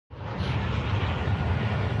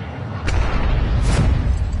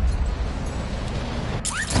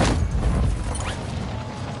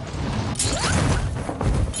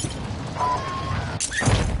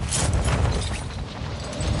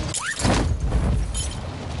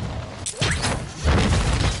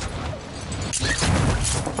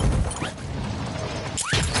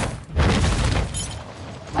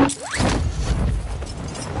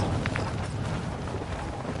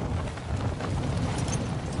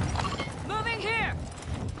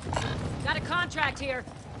Got a contract here.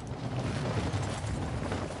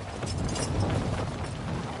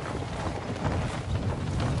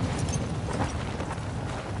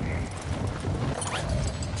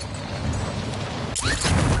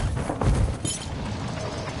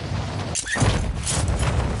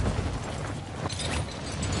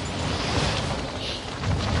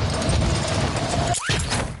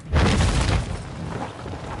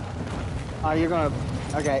 Oh, you're gonna...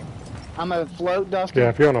 Okay. I'm gonna float, Dustin? Yeah,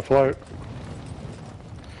 if you're on a float.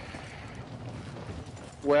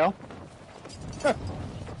 Well. Oh,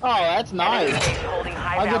 that's nice.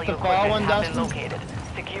 I'll get the fall one, Dustin.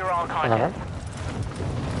 Secure all content.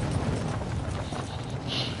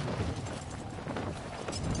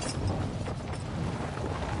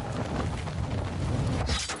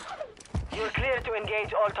 You're clear to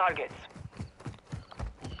engage all targets.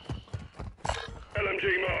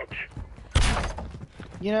 LMG marked.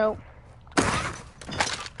 You know...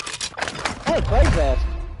 Hey, play fast.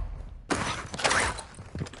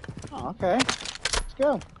 Oh, okay. Let's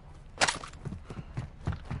go.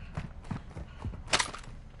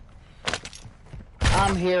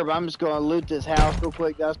 I'm here, but I'm just going to loot this house real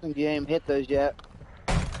quick, Dustin. You ain't hit those yet.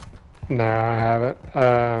 No, I haven't.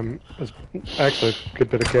 There's actually a good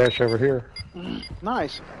bit of cash over here.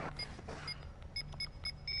 Nice.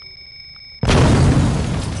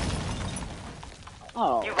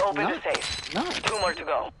 Oh, You've opened a safe. Nice. 2 more to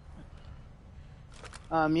go.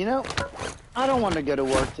 You know, I don't want to go to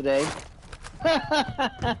work today.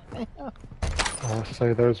 I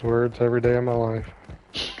say those words every day of my life.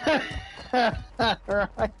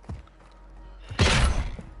 Right.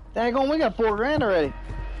 Daggone, we got $4 grand already.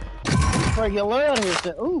 Before I get low out here,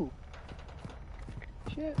 so, ooh.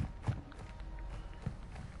 Shit.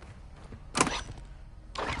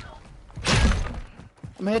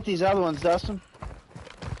 I'm gonna hit these other ones, Dustin.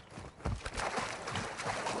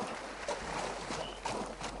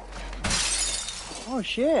 Oh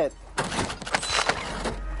shit.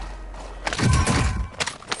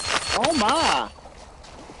 Oh my.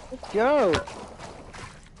 Let's go.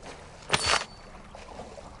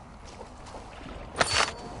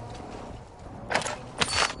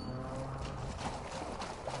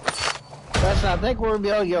 That's, I think we're gonna be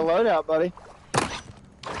able to get a loadout, buddy.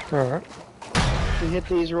 Alright. We hit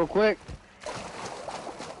these real quick.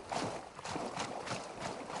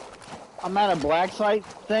 I'm at a black site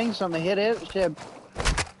thing, so I'm gonna hit it. It should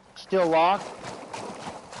still locked.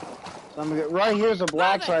 So I'm gonna get right here's a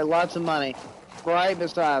black site, lots of money. Right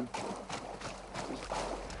beside.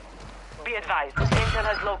 Be advised, Intel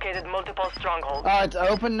has located multiple strongholds. Oh, it's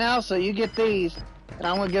open now, so you get these, and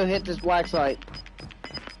I'm gonna go hit this black site.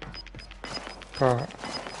 Alright.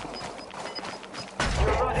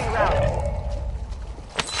 You're losing ground.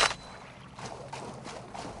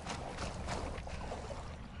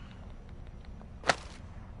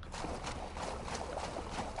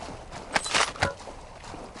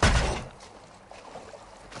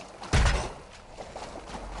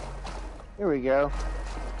 Here we go.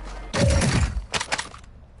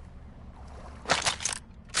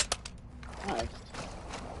 Nice.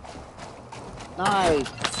 Nice.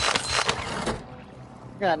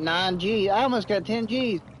 Got 9 G's. I almost got 10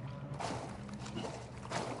 G's.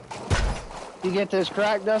 You get this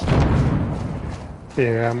crack, Dustin?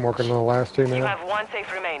 Yeah, I'm working on the last 2 You now. have 1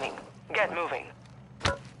 safe remaining. Get moving.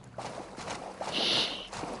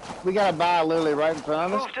 We got a buy literally right in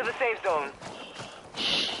front of us, Move to the safe zone.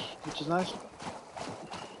 which is nice.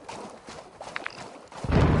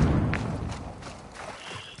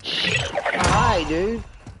 Hi, dude.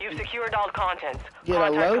 You've secured all contents. Get a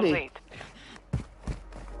Contract loading. complete.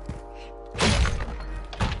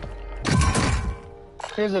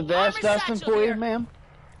 Here's a vest, Armor Dustin, satchel for you, here. ma'am.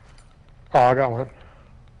 Oh, I got one.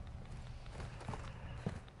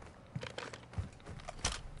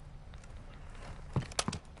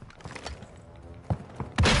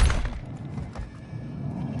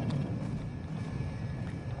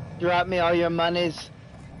 Drop me all your monies.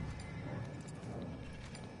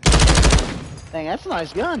 Dang, that's a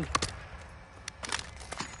nice gun.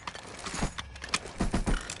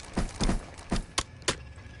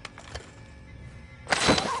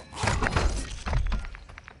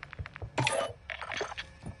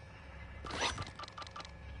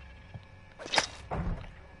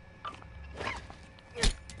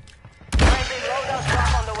 Friendly loadout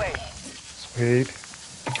drop on the way. Sweet.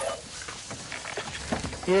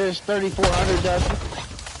 Here's 3,400, Dustin.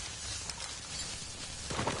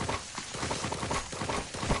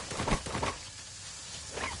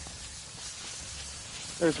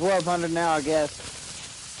 There's 1,200 now, I guess.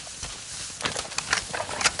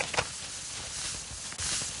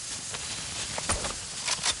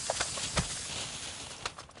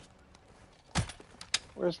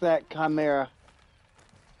 Where's that Chimera?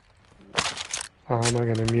 Oh, I'm not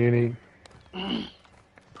gonna muni. We're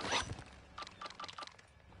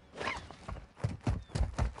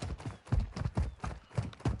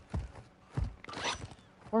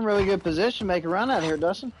in really good position to make a run out here,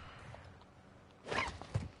 Dustin.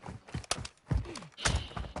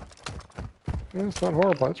 Yeah, it's not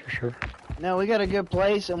horrible, that's for sure. No, we got a good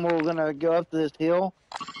place, and we're gonna go up this hill,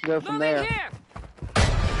 go from there. Here.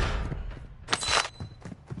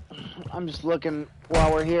 I'm just looking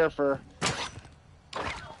while we're here for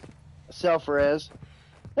self-res.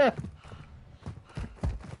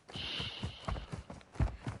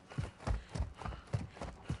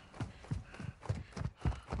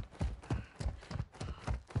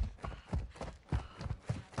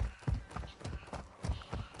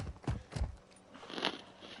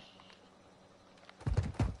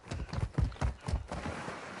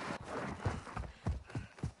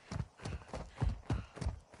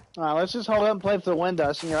 Alright, let's just hold up and play for the win,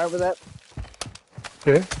 Dustin. You alright with that?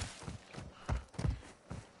 Yeah?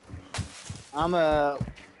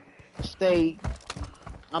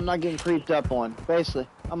 I'm not getting creeped up on. Basically,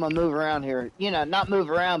 I'm gonna move around here. You know, not move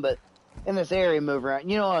around, but in this area move around.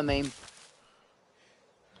 You know what I mean?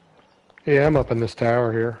 Yeah, I'm up in this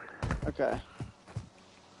tower here. Okay.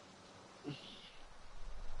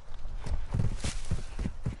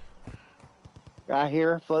 Guy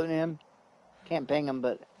here, floating in. Can't ping him,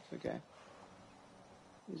 but it's okay.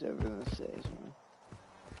 He's over in the stage.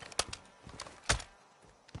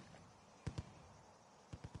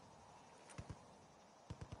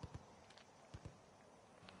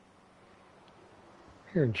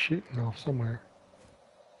 Hearing shooting off somewhere.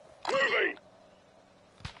 Moving.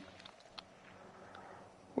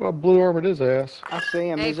 Well, blue orbited his ass. I see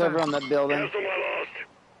him. He's over on that building. Cancel my last.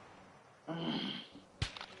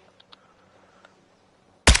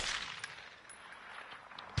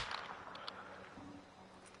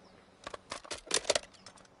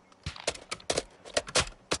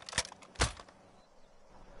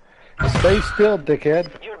 Stay still,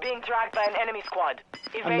 dickhead. You're being tracked by an enemy squad.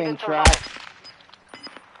 I'm Evade being and survive. tracked.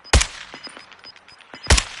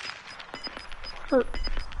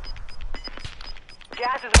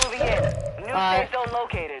 Gas is moving in. New Alright. safe zone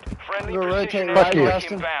located. Friendly We'll precision rotate right, airstrike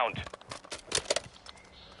Dustin. inbound.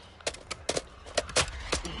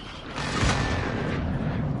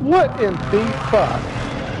 What in the fuck?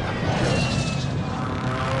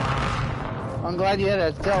 I'm glad you had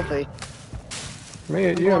that selfie.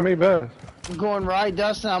 Me, you and me both. I'm going right,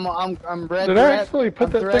 Dustin. I'm red. Did threat. I actually put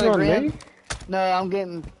I'm that threat thing on green. me? No, I'm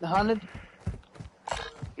getting hunted.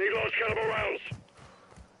 Need large caliber rounds.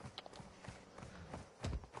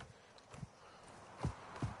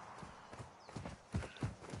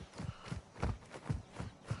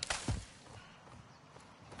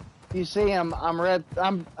 You see him? I'm red.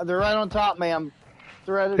 They're right on top of me. I'm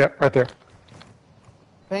threaded. Yep, right there.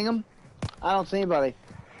 Ping them. I don't see anybody.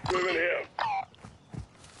 Moving here.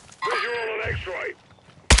 Visual on X-ray.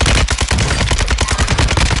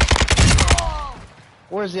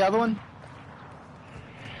 Where's the other one?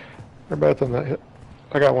 They're both on that hit.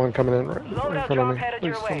 I got one coming in right in Loadout front of drop me. headed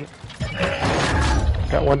your way.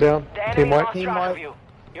 Got one down. The enemy Team white. lost Team track white. of you.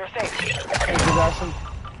 You're safe. Thank you, Dustin.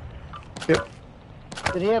 Yep.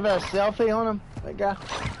 Did he have a selfie on him? That guy?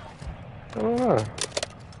 I don't know. I'm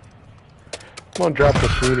gonna drop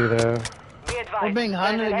this beauty though. Be advised. We're being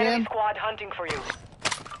hunted there's an enemy again? squad hunting for you.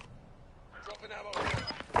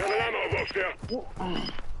 Got an ammo box here.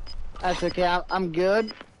 That's okay. I'm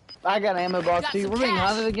good. I got an ammo box Got too. some We're being cash.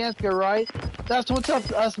 hunted against. Go right. Dustin, what's up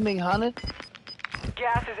with us being hunted?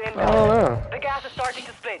 Gas is I inbound. don't know. The gas is starting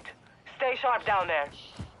to split. Stay sharp down there.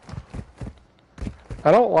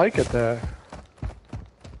 I don't like it though.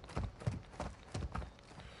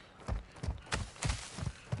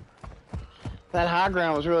 That high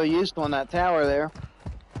ground was really useful on that tower there.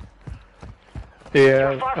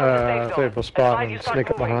 Yeah, You're far from the safe if zone. they have a spot Advise and you start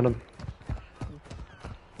sneak up moving. behind them.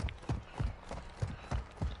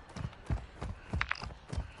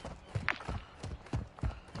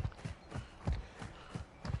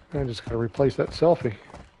 I just gotta replace that selfie.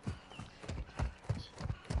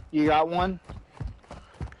 You got one?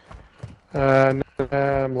 No,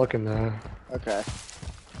 I'm looking now. Okay.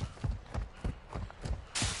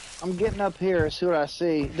 I'm getting up here. See what I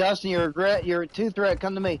see. Dustin, you're a two threat.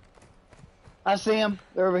 Come to me. I see him.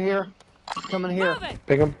 They're over here. Coming here. Move it.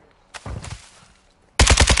 Ping them.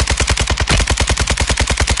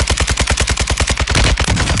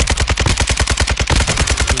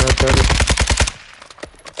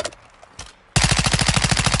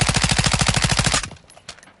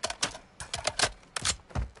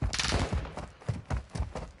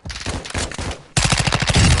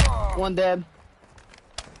 One dead.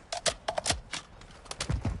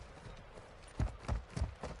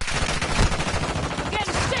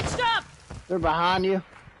 Getting stitched up! They're behind you.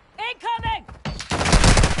 Incoming!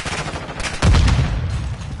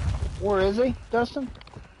 Where is he, Dustin?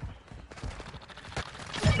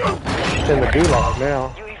 In the gulag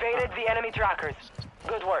now. You evaded the enemy trackers.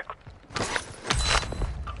 Good work.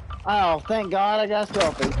 Oh, thank God I got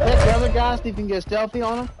stealthy. That the other guy, see if you can get stealthy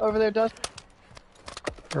on him over there, Dustin.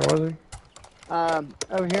 Where was he?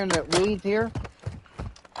 Over here in the weeds here.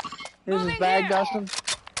 Here's his Moving bag, here. Dustin.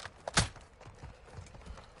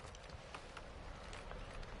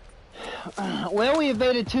 Well, we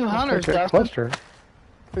evaded two hunters, Check Dustin. cluster.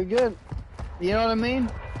 Pretty good. You know what I mean?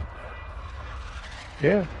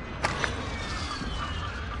 Yeah.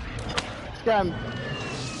 This guy.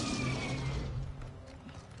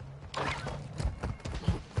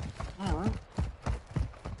 Alright.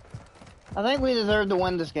 I think we deserve to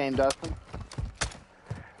win this game, Dustin.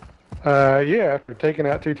 Yeah, after taking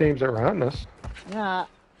out two teams that were hunting us. Yeah.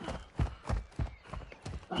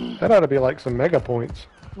 That ought to be like some mega points.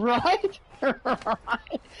 Right?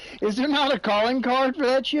 Right. Is there not a calling card for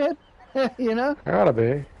that shit? You know? There ought to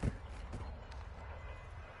be.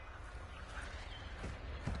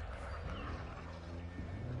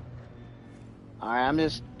 Alright, I'm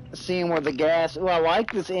just seeing where the gas... Well, I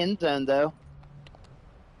like this end zone, though.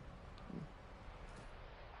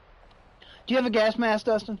 Do you have a gas mask,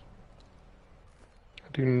 Dustin? I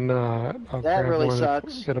do not. I'll That grab really one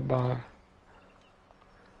sucks. and get a buy.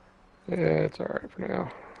 Yeah, it's alright for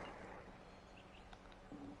now.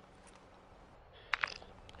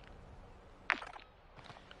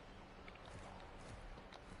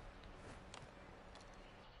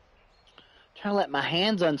 Trying to let my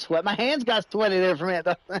hands unsweat. My hands got sweaty there for a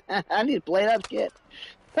minute. I need to plate up kit.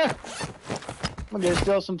 I'm gonna go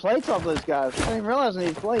steal some plates off those guys. I didn't realize I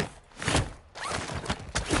need a plate.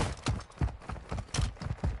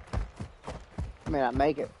 I may not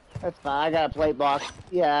make it. That's fine. I got a plate box.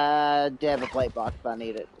 Yeah, I do have a plate box if I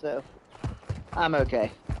need it. So I'm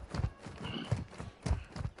okay.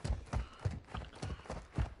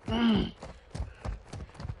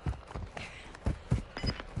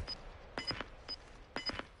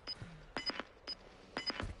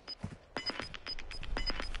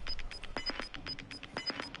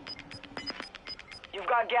 You've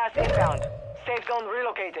got gas inbound. Safe zone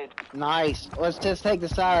relocated. Nice. Let's just take the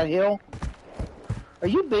side of the hill. Are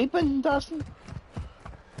you beeping, Dustin?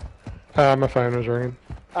 My phone was ringing.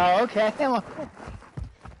 Oh, okay.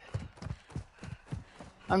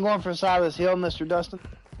 I'm going for the side of this hill, Mr. Dustin.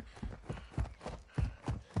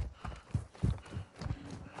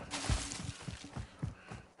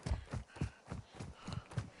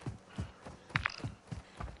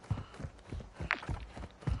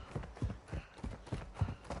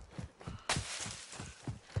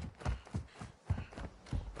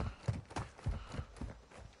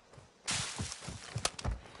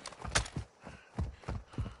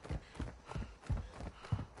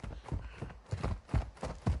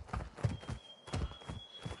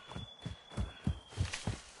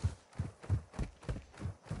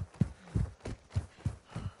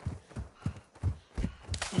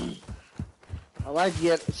 I'd like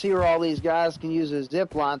to see where all these guys can use as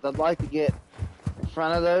zip lines. I'd like to get in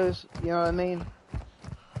front of those. You know what I mean?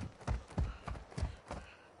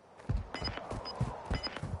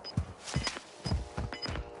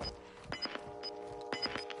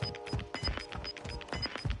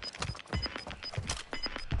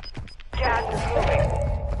 Gas is moving.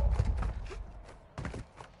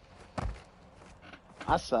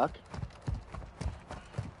 I suck.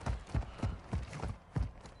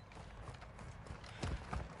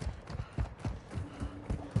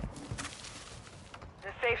 The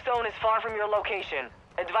safe zone is far from your location.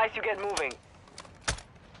 Advise you get moving.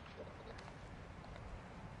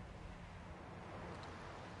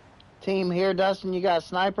 Team here, Dustin, you got a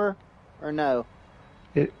sniper? Or no?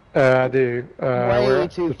 I do. Way where?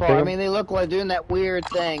 too Just far. ping I 'em? mean, they look like doing that weird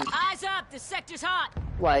thing. Eyes up! The sector's hot!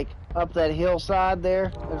 Like, up that hillside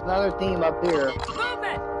there. There's another team up here.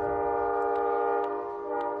 Movement!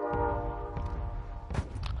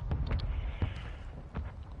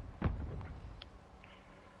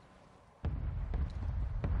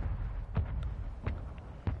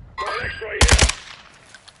 Got an X-ray here.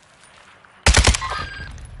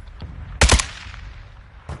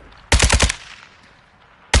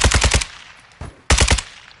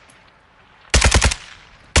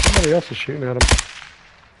 Somebody else is shooting at him.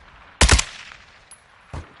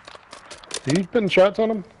 Are you putting shots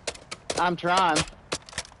on him? I'm trying.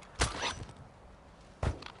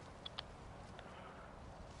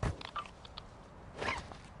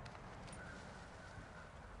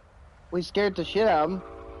 We scared the shit out of them.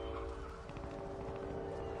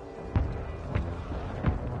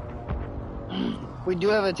 We do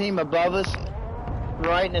have a team above us,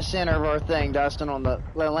 right in the center of our thing, Dustin, on the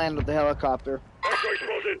land with the helicopter. X-ray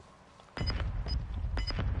spotted.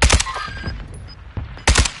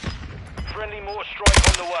 Friendly mortar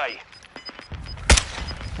strike on the way.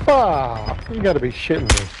 Ah, you gotta be shitting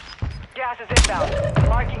me. Gas is inbound.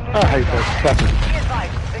 Marking new I hate safe those zone. fucking. Be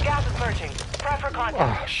advised, the gas is merging. Prep for contact.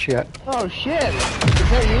 Ah, shit. Oh shit! Is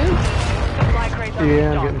that Supply crates are Yeah,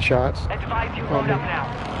 I'm restocked. getting shots. Advise you load up now.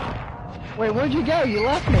 you? Wait, where'd you go? You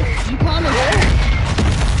left me. Did you climb the hill?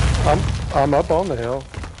 I'm up on the hill.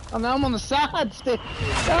 Oh, no, I'm on the side still.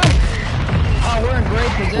 Oh, we're in great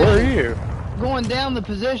position. Where are you? Going down the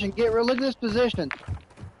position. Look at this position.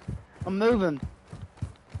 I'm moving.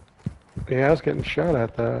 Yeah, I was getting shot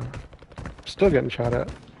at though. Still getting shot at.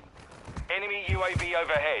 Enemy UAV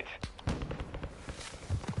overhead.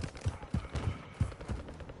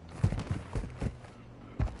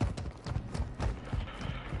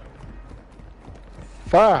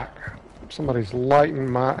 Fuck! Somebody's lighting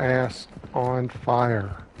my ass on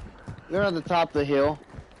fire. They're at the top of the hill.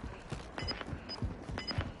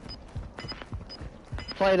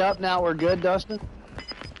 Played up now. We're good, Dustin.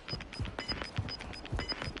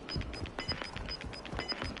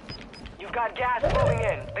 You've got gas moving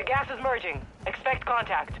in. The gas is merging. Expect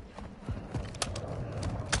contact.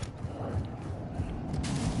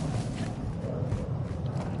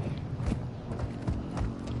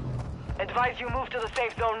 Advise you move to the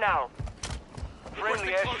safe zone now.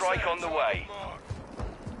 Friendly airstrike on the way.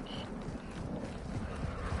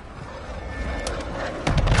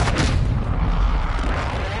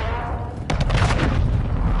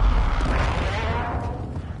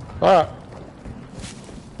 Ah!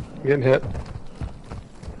 Getting hit.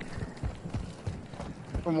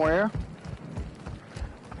 From where?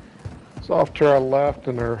 It's off to our left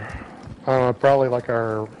and our, I don't know, probably like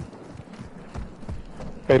our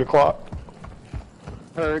 8 o'clock.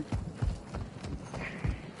 Heard.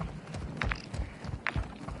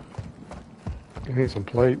 I need some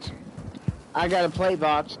plates. I got a plate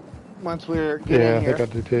box. Once we're getting Yeah, I in here. think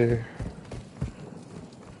I do too.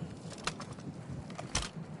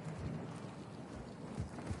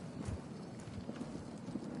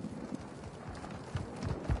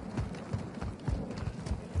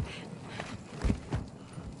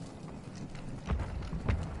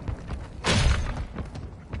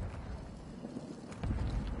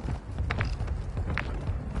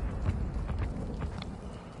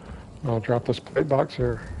 I'll drop this plate box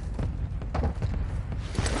here.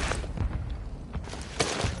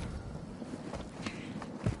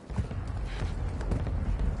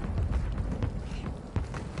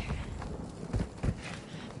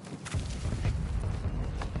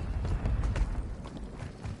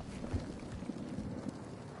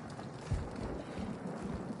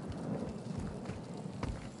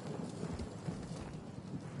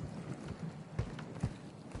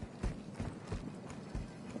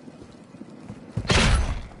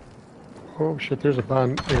 Oh shit, there's a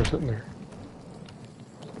bond here sitting there.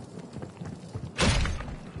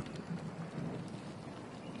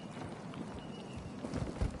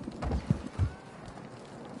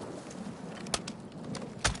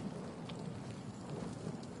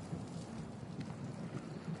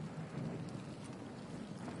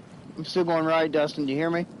 I'm still going right, Dustin. Do you hear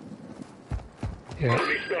me? Yeah.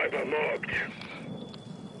 Enemy sniper marked.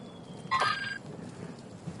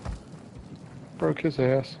 Broke his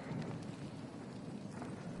ass.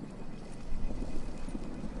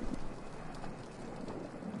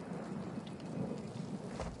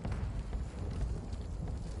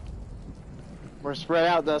 We're spread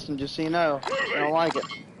out, Dustin, just so you know. I don't like it.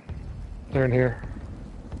 They're in here.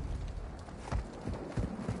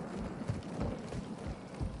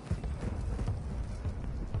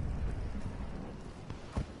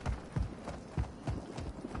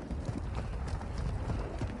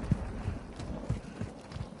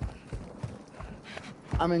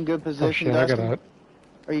 I'm in good Oh position, shit, I Dustin.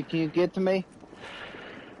 got Can you get to me?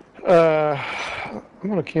 I'm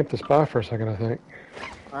gonna camp this by for a second, I think.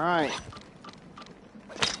 Alright.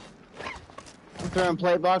 I'm throwing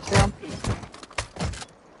plate box down.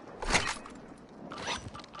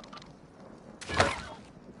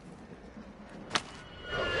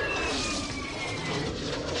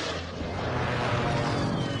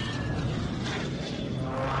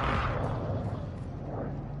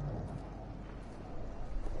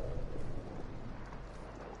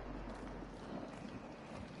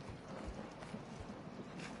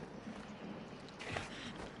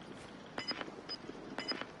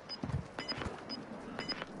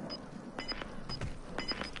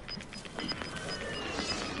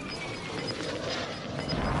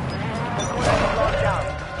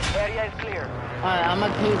 here. Alright, I'm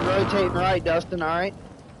gonna keep rotating right, Dustin, alright?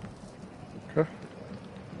 Okay.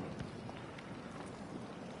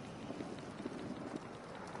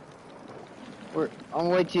 I'm gonna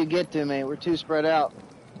wait till you get to me. We're too spread out.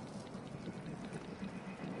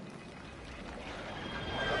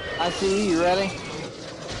 I see you. You ready?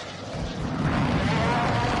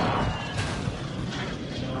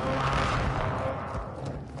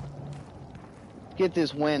 Get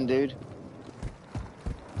this win, dude.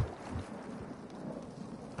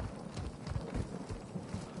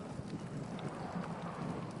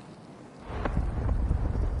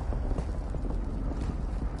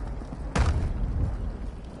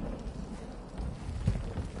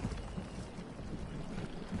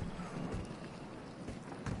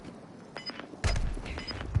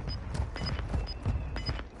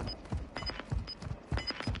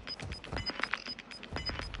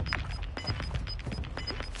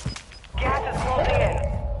 Gas is closing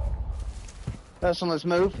in. Dustin, let's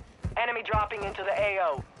move. Enemy dropping into the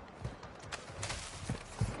AO.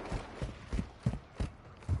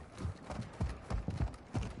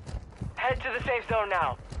 Head to the safe zone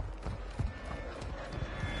now.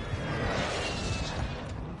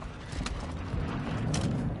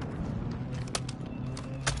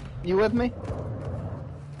 You with me?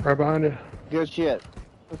 Right behind you. Good shit.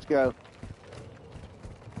 Let's go.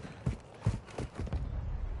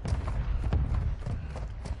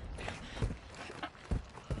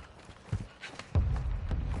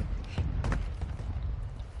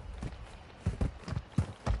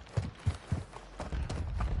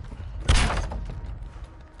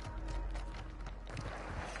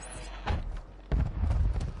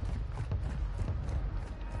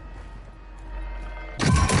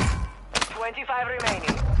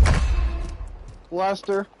 Remaining.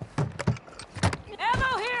 Cluster.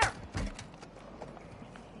 Ammo here!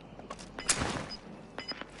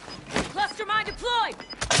 Cluster mine deployed!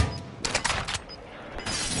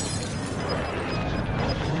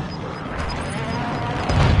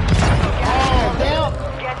 Oh,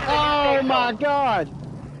 damn! Get to the Oh safe my zone. god!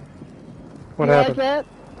 What You happened? like that?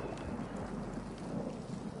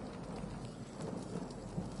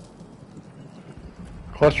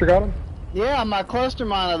 Cluster got him? Yeah, my cluster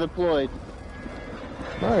mine I deployed.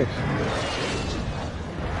 Nice.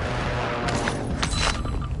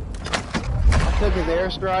 I took his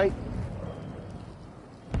airstrike.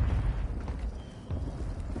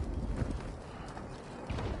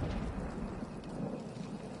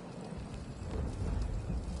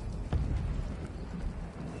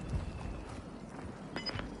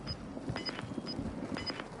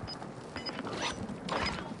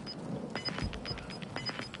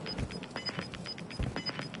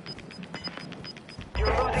 You're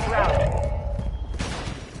losing ground.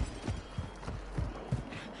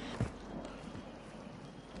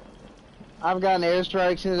 I've got an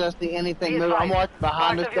airstrike. As soon as I see anything move, I'm watching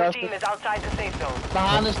behind us, Part of your Dustin. team is outside the safe zone.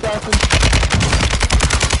 Behind us, Dustin.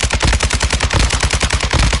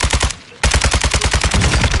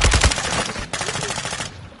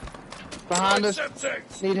 Behind us.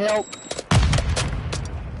 Need help.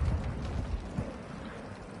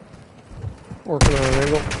 Working on an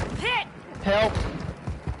angle. Hit! Help.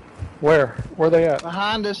 Where? Where they at?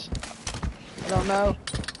 Behind us. I don't know.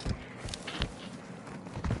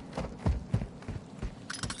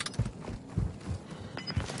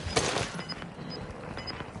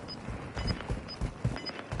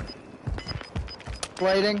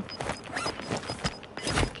 Waiting.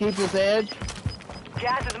 Keep this edge.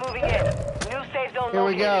 Gas is moving in. New safe zone Here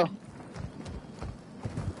we go. located.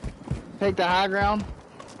 Take the high ground.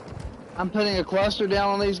 I'm putting a cluster down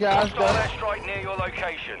on these guys. airstrike near your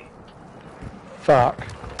location. Fuck.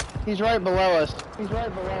 He's right below us. He's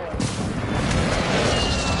right below us.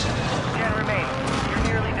 10 remain. You're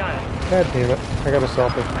nearly done. God damn it. I got a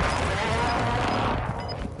selfie.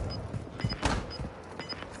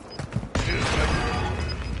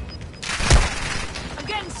 I'm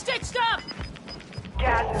getting stitched up!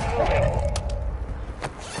 Gas is moving.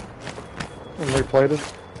 I'm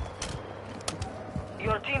replated.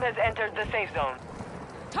 Your team has entered the safe zone.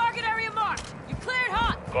 Target area marked! You cleared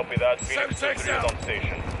hot! Copy that. Phoenix 2-3 is on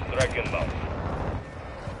station. Direct inbound.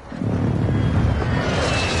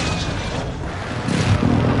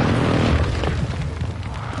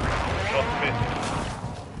 Shot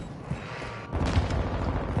missed.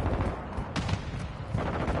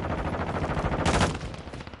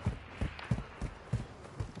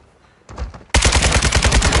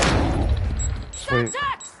 Sweet.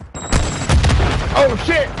 Contacts! Oh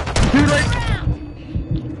shit! Dude, right.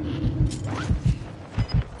 Around!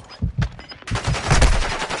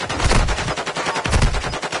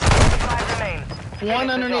 Five remain. One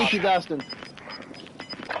underneath you, Dustin.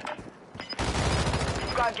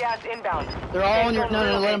 You've got gas inbound. They're all on your.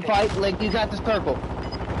 No, let them fight. Like, you got the circle.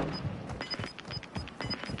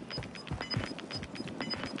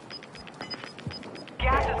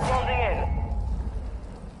 Gas is closing in.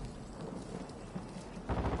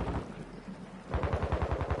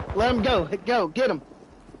 Let them go. Go. Get them.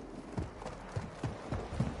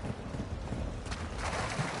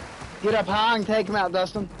 Get up high and take them out,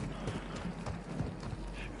 Dustin.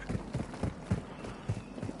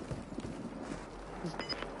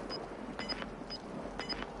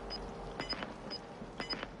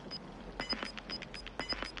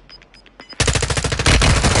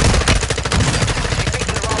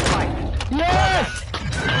 Yes!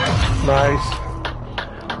 Nice.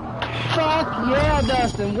 Fuck yeah,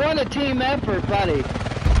 Dustin. What a team effort, buddy.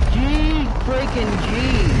 G freaking G.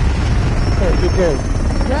 Hey, good game.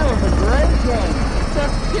 That was a great game.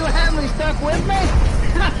 You haven't stuck with me?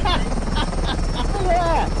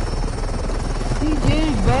 Yeah.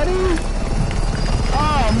 GG's, buddy.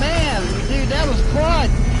 Oh, man. Dude, that was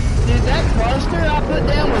clutch. Dude, that cluster I put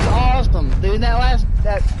down was awesome. Dude,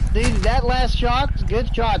 that last shot,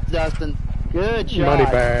 good shot, Dustin. Good shot. Money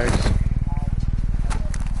bags.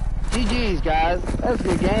 GG's, guys. That was a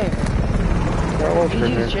good game. That was a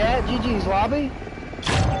good GG's game. chat, GG's lobby.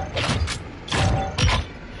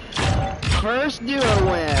 First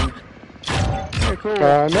duo win. Very cool.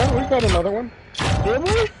 No, we've got another one. Did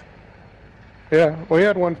we? Yeah, we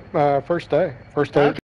had one first day. First day. Okay.